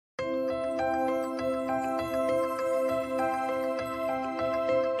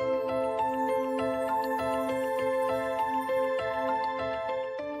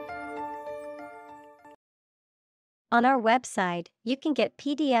On our website, you can get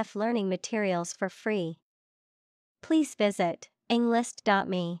PDF learning materials for free. Please visit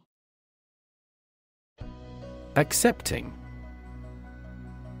englist.me. Accepting.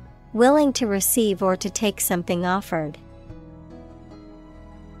 Willing to receive or to take something offered.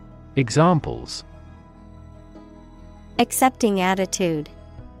 Examples: Accepting attitude.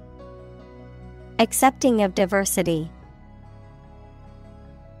 Accepting of diversity.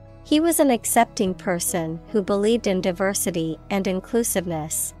 He was an accepting person who believed in diversity and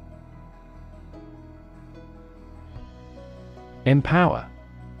inclusiveness. Empower.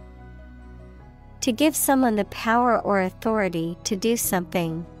 To give someone the power or authority to do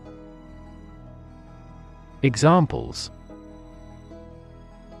something. Examples: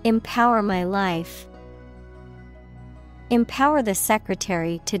 Empower my life. Empower the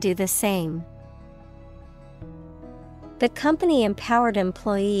secretary to do the same. The company empowered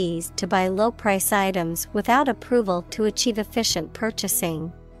employees to buy low-price items without approval to achieve efficient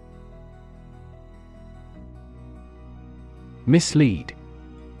purchasing. Mislead.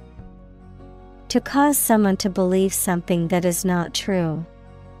 To cause someone to believe something that is not true.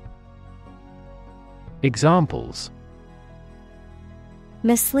 Examples: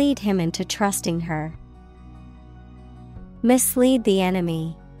 Mislead him into trusting her. Mislead the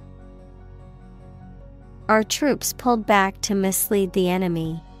enemy. Our troops pulled back to mislead the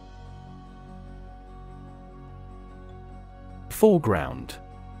enemy. Foreground.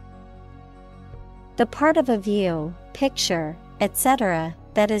 The part of a view, picture, etc.,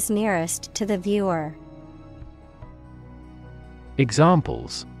 that is nearest to the viewer.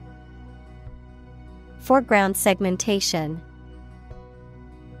 Examples: Foreground segmentation.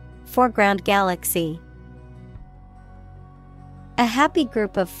 Foreground galaxy. A happy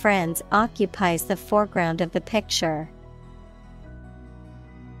group of friends occupies the foreground of the picture.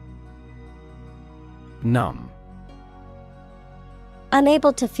 Numb.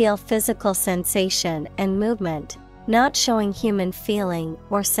 Unable to feel physical sensation and movement, not showing human feeling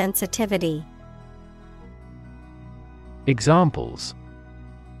or sensitivity. Examples: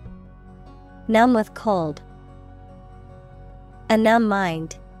 Numb with cold. A numb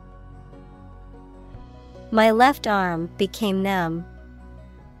mind. My left arm became numb.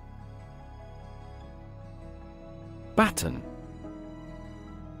 Baton.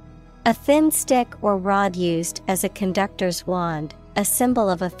 A thin stick or rod used as a conductor's wand, a symbol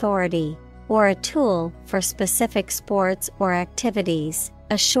of authority, or a tool for specific sports or activities.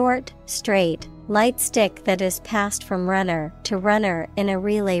 A short, straight, light stick that is passed from runner to runner in a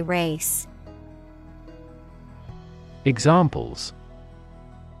relay race. Examples: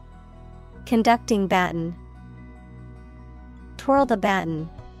 Conducting baton. Twirl the baton.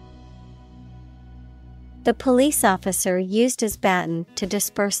 The police officer used his baton to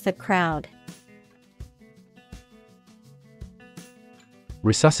disperse the crowd.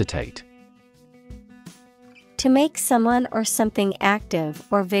 Resuscitate. To make someone or something active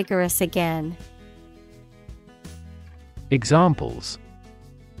or vigorous again. Examples: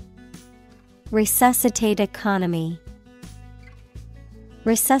 Resuscitate economy.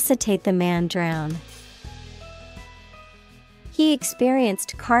 Resuscitate the man drowned. He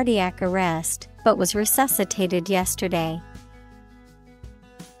experienced cardiac arrest, but was resuscitated yesterday.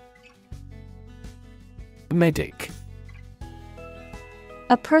 Medic.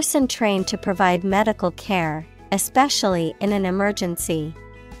 A person trained to provide medical care, especially in an emergency.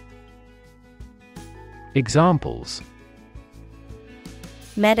 Examples: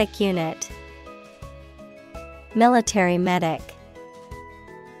 Medic unit. Military medic.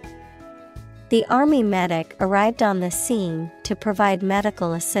 The army medic arrived on the scene to provide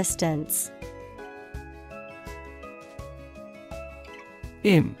medical assistance.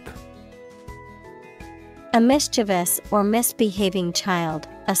 Imp. A mischievous or misbehaving child,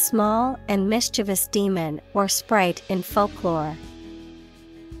 a small and mischievous demon or sprite in folklore.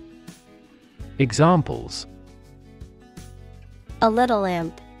 Examples: A little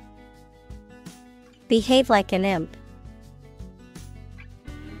imp. Behave like an imp.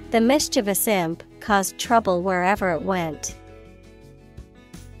 The mischievous imp caused trouble wherever it went.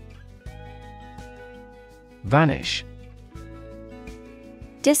 Vanish.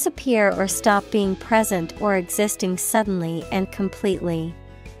 Disappear or stop being present or existing suddenly and completely.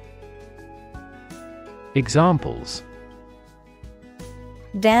 Examples: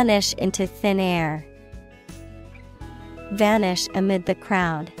 Vanish into thin air. Vanish amid the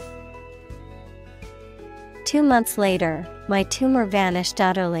crowd. 2 months later, my tumor vanished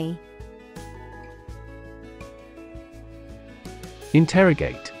utterly.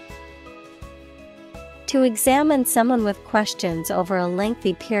 Interrogate. To examine someone with questions over a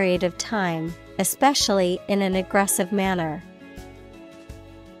lengthy period of time, especially in an aggressive manner.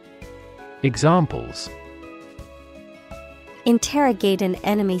 Examples: Interrogate an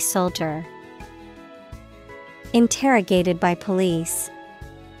enemy soldier. Interrogated by police.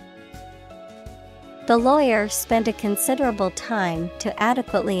 The lawyer spent a considerable time to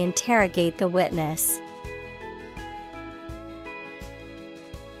adequately interrogate the witness.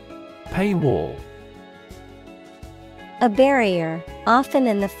 Paywall. A barrier, often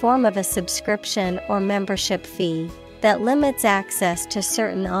in the form of a subscription or membership fee, that limits access to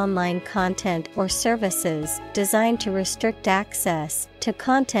certain online content or services, designed to restrict access to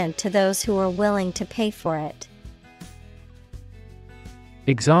content to those who are willing to pay for it.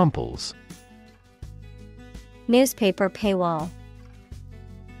 Examples: Newspaper paywall.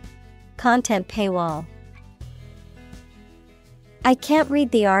 Content paywall. I can't read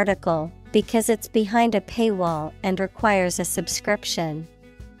the article because it's behind a paywall and requires a subscription.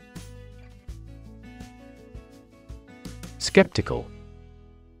 Skeptical.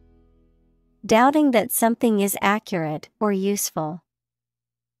 Doubting that something is accurate or useful.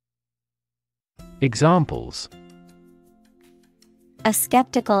 Examples: A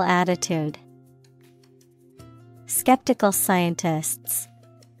skeptical attitude. Skeptical scientists.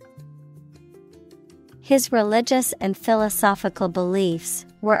 His religious and philosophical beliefs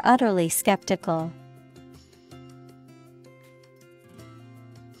were utterly skeptical.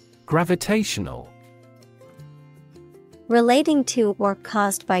 Gravitational. Relating to or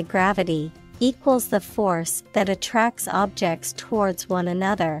caused by gravity, equals the force that attracts objects towards one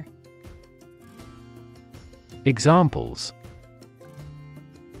another. Examples: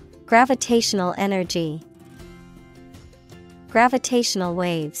 Gravitational energy. Gravitational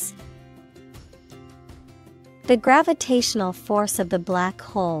waves. The gravitational force of the black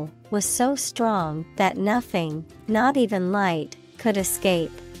hole was so strong that nothing, not even light, could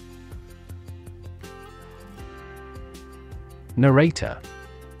escape. Narrator.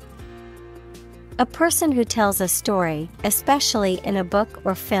 A person who tells a story, especially in a book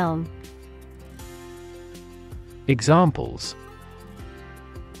or film. Examples: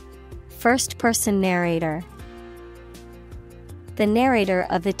 First-person narrator. The narrator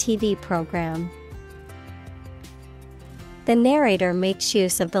of the TV program. The narrator makes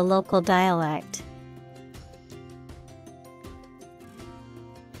use of the local dialect.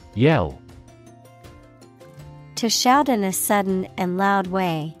 Yell. To shout in a sudden and loud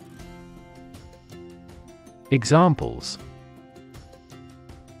way. Examples: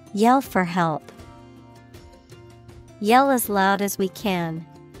 Yell for help. Yell as loud as we can.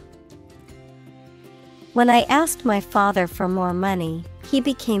 When I asked my father for more money, he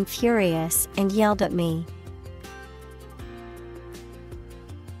became furious and yelled at me.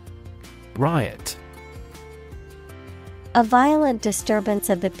 Riot. A violent disturbance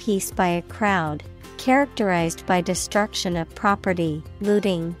of the peace by a crowd, characterized by destruction of property,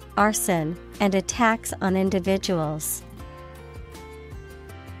 looting, arson, and attacks on individuals.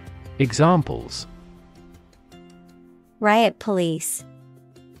 Examples: Riot police.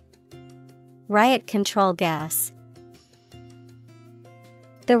 Riot control gas.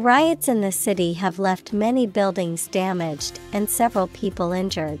 The riots in the city have left many buildings damaged and several people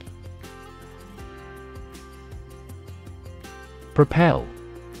injured. Propel.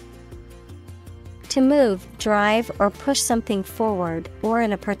 To move, drive, or push something forward or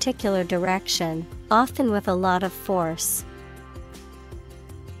in a particular direction, often with a lot of force.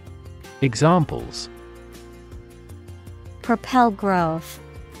 Examples: Propel growth.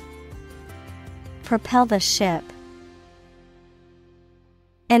 Propel the ship.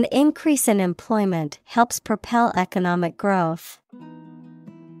 An increase in employment helps propel economic growth.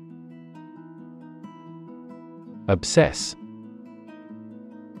 Obsess.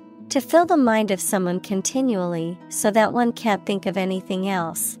 To fill the mind of someone continually so that one can't think of anything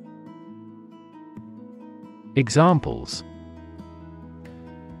else. Examples: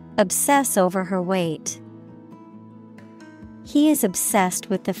 Obsess over her weight. He is obsessed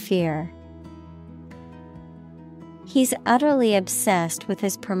with the fear. He's utterly obsessed with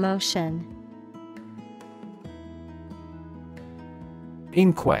his promotion.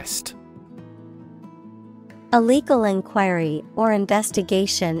 Inquest. A legal inquiry or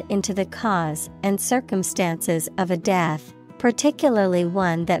investigation into the cause and circumstances of a death, particularly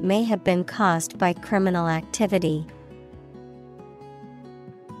one that may have been caused by criminal activity.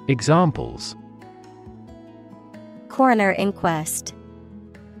 Examples: Coroner inquest.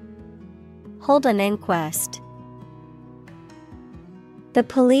 Hold an inquest. The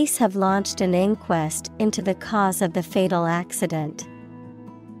police have launched an inquest into the cause of the fatal accident.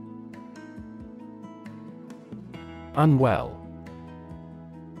 Unwell.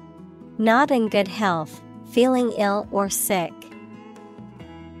 Not in good health, feeling ill or sick.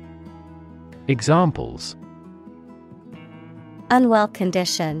 Examples: Unwell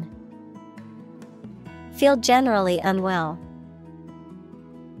condition. Feel generally unwell.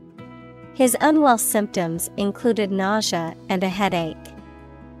 His unwell symptoms included nausea and a headache.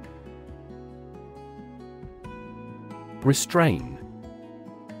 Restrain.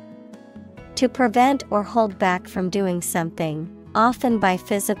 To prevent or hold back from doing something, often by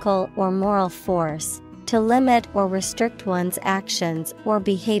physical or moral force, to limit or restrict one's actions or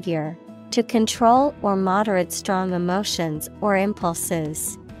behavior, to control or moderate strong emotions or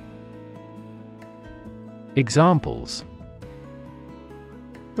impulses. Examples: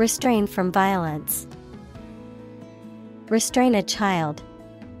 Restrain from violence. Restrain a child.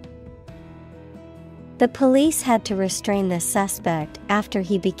 The police had to restrain the suspect after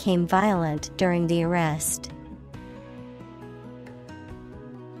he became violent during the arrest.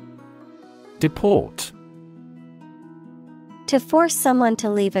 Deport. To force someone to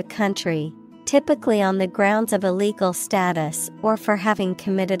leave a country, typically on the grounds of illegal status or for having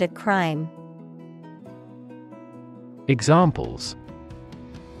committed a crime. Examples: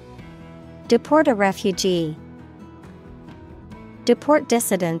 Deport a refugee. Deport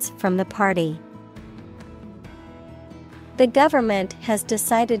dissidents from the party. The government has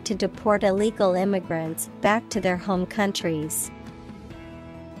decided to deport illegal immigrants back to their home countries.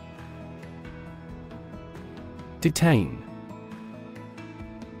 Detain.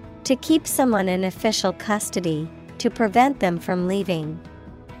 To keep someone in official custody, to prevent them from leaving.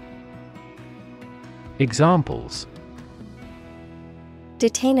 Examples: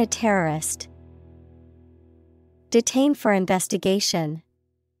 Detain a terrorist. Detain for investigation.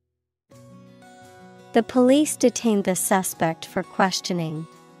 The police detained the suspect for questioning.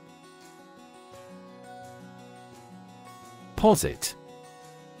 Posit.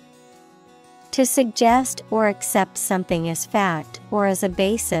 To suggest or accept something as fact or as a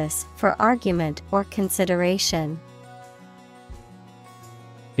basis for argument or consideration.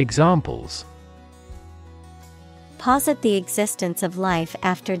 Examples: Posit the existence of life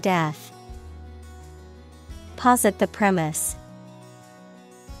after death. Posit the premise.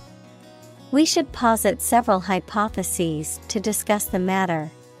 We should posit several hypotheses to discuss the matter.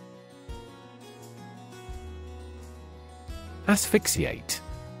 Asphyxiate.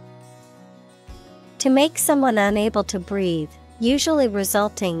 To make someone unable to breathe, usually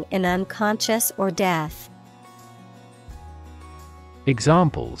resulting in unconscious or death.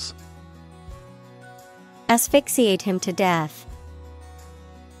 Examples: Asphyxiate him to death.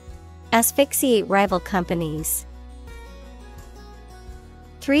 Asphyxiate rival companies.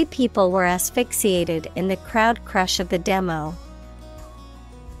 3 people were asphyxiated in the crowd crush of the demo.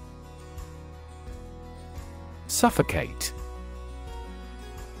 Suffocate.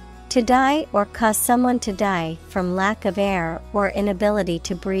 To die or cause someone to die from lack of air or inability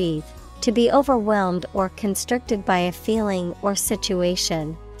to breathe. To be overwhelmed or constricted by a feeling or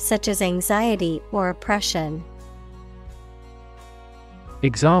situation, such as anxiety or oppression.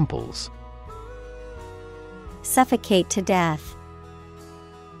 Examples: Suffocate to death.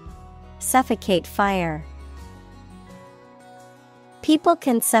 Suffocate fire. People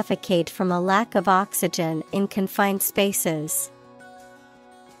can suffocate from a lack of oxygen in confined spaces.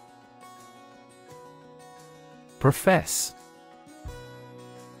 Profess.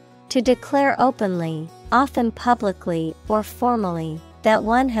 To declare openly, often publicly or formally, that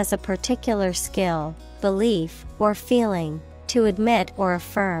one has a particular skill, belief, or feeling, to admit or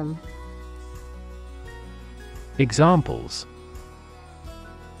affirm. Examples: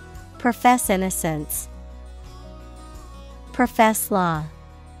 Profess innocence. Profess law.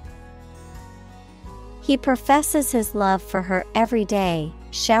 He professes his love for her every day,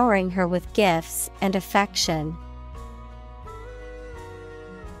 showering her with gifts and affection.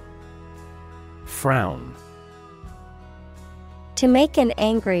 Frown. To make an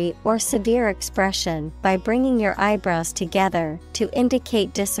angry or severe expression by bringing your eyebrows together to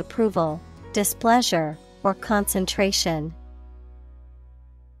indicate disapproval, displeasure, or concentration.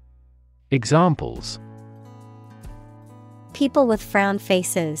 Examples: People with frown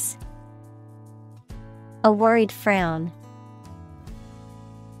faces. A worried frown.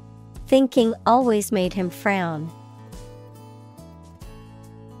 Thinking always made him frown.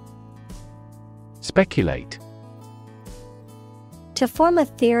 Speculate. To form a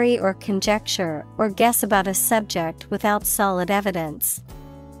theory or conjecture or guess about a subject without solid evidence.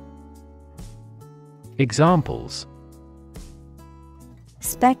 Examples: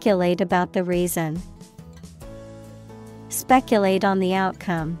 Speculate about the reason. Speculate on the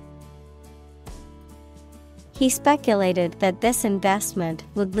outcome. He speculated that this investment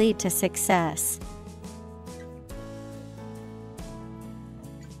would lead to success.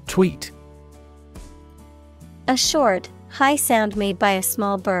 Tweet. A short, high sound made by a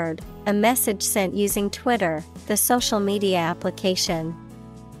small bird, a message sent using Twitter, the social media application.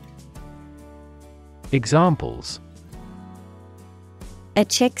 Examples: a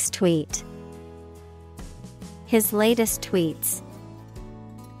chick's tweet, his latest tweets.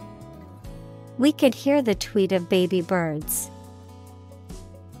 We could hear the tweet of baby birds.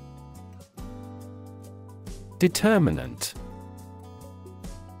 Determinant.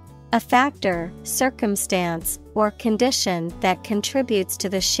 A factor, circumstance, or condition that contributes to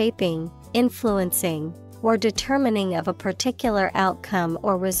the shaping, influencing, or determining of a particular outcome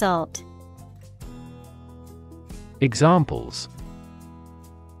or result. Examples: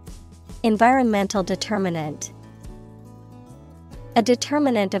 environmental determinant, a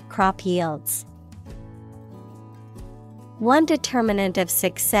determinant of crop yields. One determinant of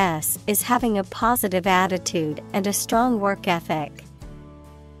success is having a positive attitude and a strong work ethic.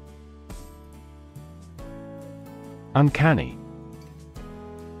 Uncanny.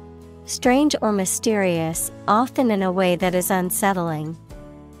 Strange or mysterious, often in a way that is unsettling.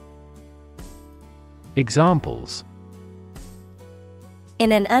 Examples: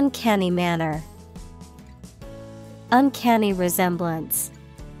 in an uncanny manner, uncanny resemblance.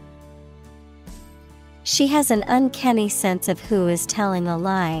 She has an uncanny sense of who is telling a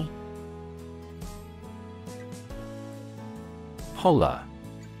lie. Holler.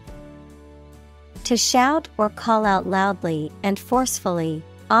 To shout or call out loudly and forcefully,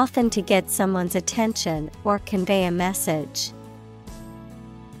 often to get someone's attention or convey a message.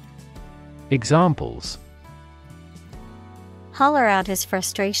 Examples: holler out his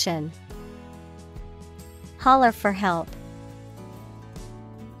frustration, holler for help.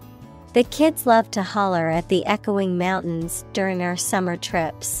 The kids love to holler at the echoing mountains during our summer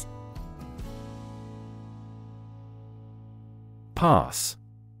trips. Pass.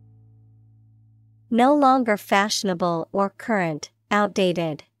 No longer fashionable or current,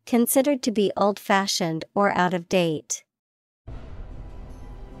 outdated, considered to be old-fashioned or out of date.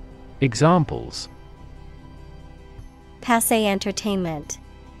 Examples: passé entertainment,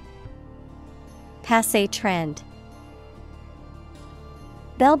 passé trend.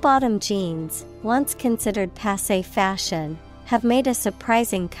 Bell-bottom jeans, once considered passé fashion, have made a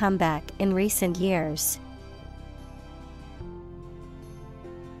surprising comeback in recent years.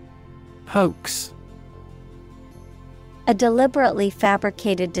 Hoax. A deliberately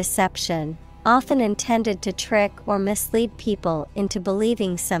fabricated deception, often intended to trick or mislead people into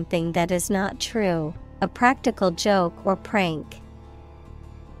believing something that is not true, a practical joke or prank.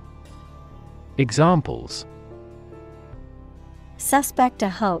 Examples: suspect a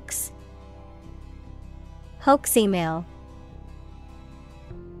hoax, hoax email.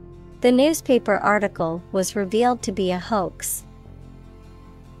 The newspaper article was revealed to be a hoax.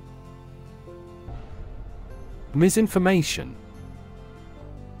 Misinformation.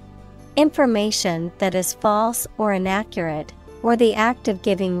 Information that is false or inaccurate, or the act of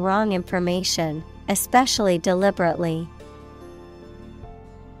giving wrong information, especially deliberately.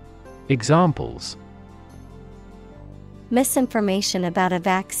 Examples: misinformation about a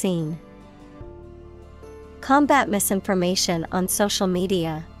vaccine. Combat misinformation on social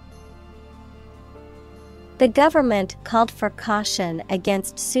media. The government called for caution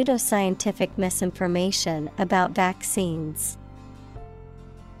against pseudoscientific misinformation about vaccines.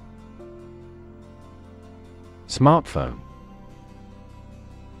 Smartphone.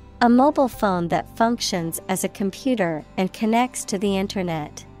 A mobile phone that functions as a computer and connects to the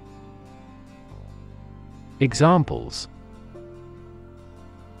internet. Examples: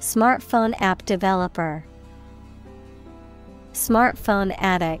 smartphone app developer, smartphone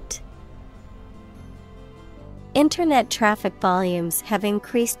addict. Internet traffic volumes have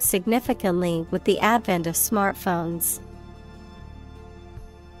increased significantly with the advent of smartphones.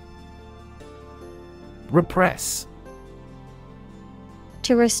 Repress.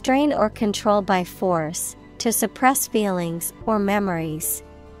 To restrain or control by force, to suppress feelings or memories.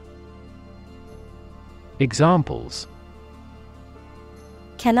 Examples: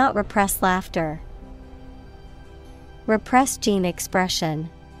 cannot repress laughter, repress gene expression.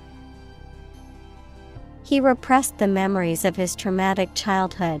 He repressed the memories of his traumatic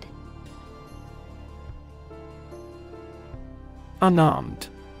childhood. Unarmed.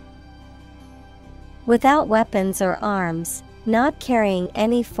 Without weapons or arms, not carrying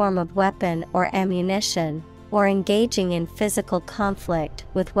any form of weapon or ammunition, or engaging in physical conflict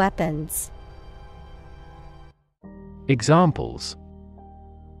with weapons. Examples: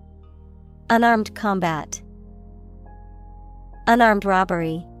 unarmed combat, Unarmed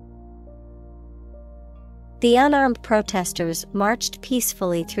robbery. The unarmed protesters marched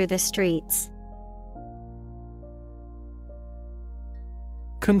peacefully through the streets.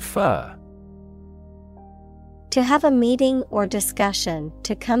 Confer. To have a meeting or discussion,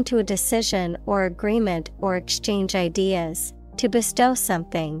 to come to a decision or agreement or exchange ideas, to bestow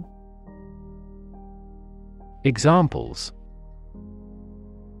something. Examples: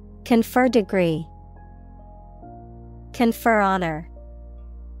 Confer degree. Confer honor.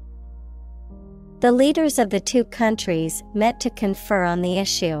 The leaders of the two countries met to confer on the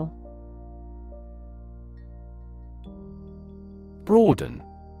issue. Broaden.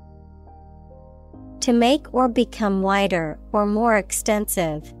 To make or become wider or more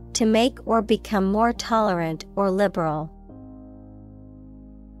extensive, to make or become more tolerant or liberal.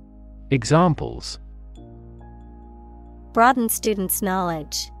 Examples: Broaden students'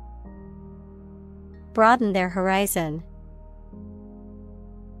 knowledge. Broaden their horizon.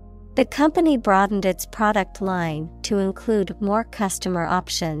 The company broadened its product line to include more customer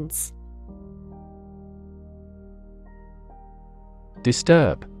options.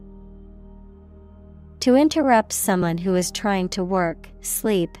 Disturb. To interrupt someone who is trying to work,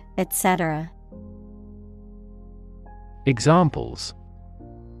 sleep, etc. Examples: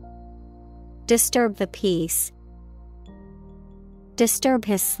 Disturb the peace. Disturb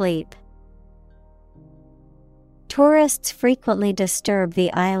his sleep. Tourists frequently disturb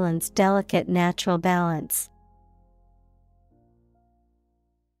the island's delicate natural balance.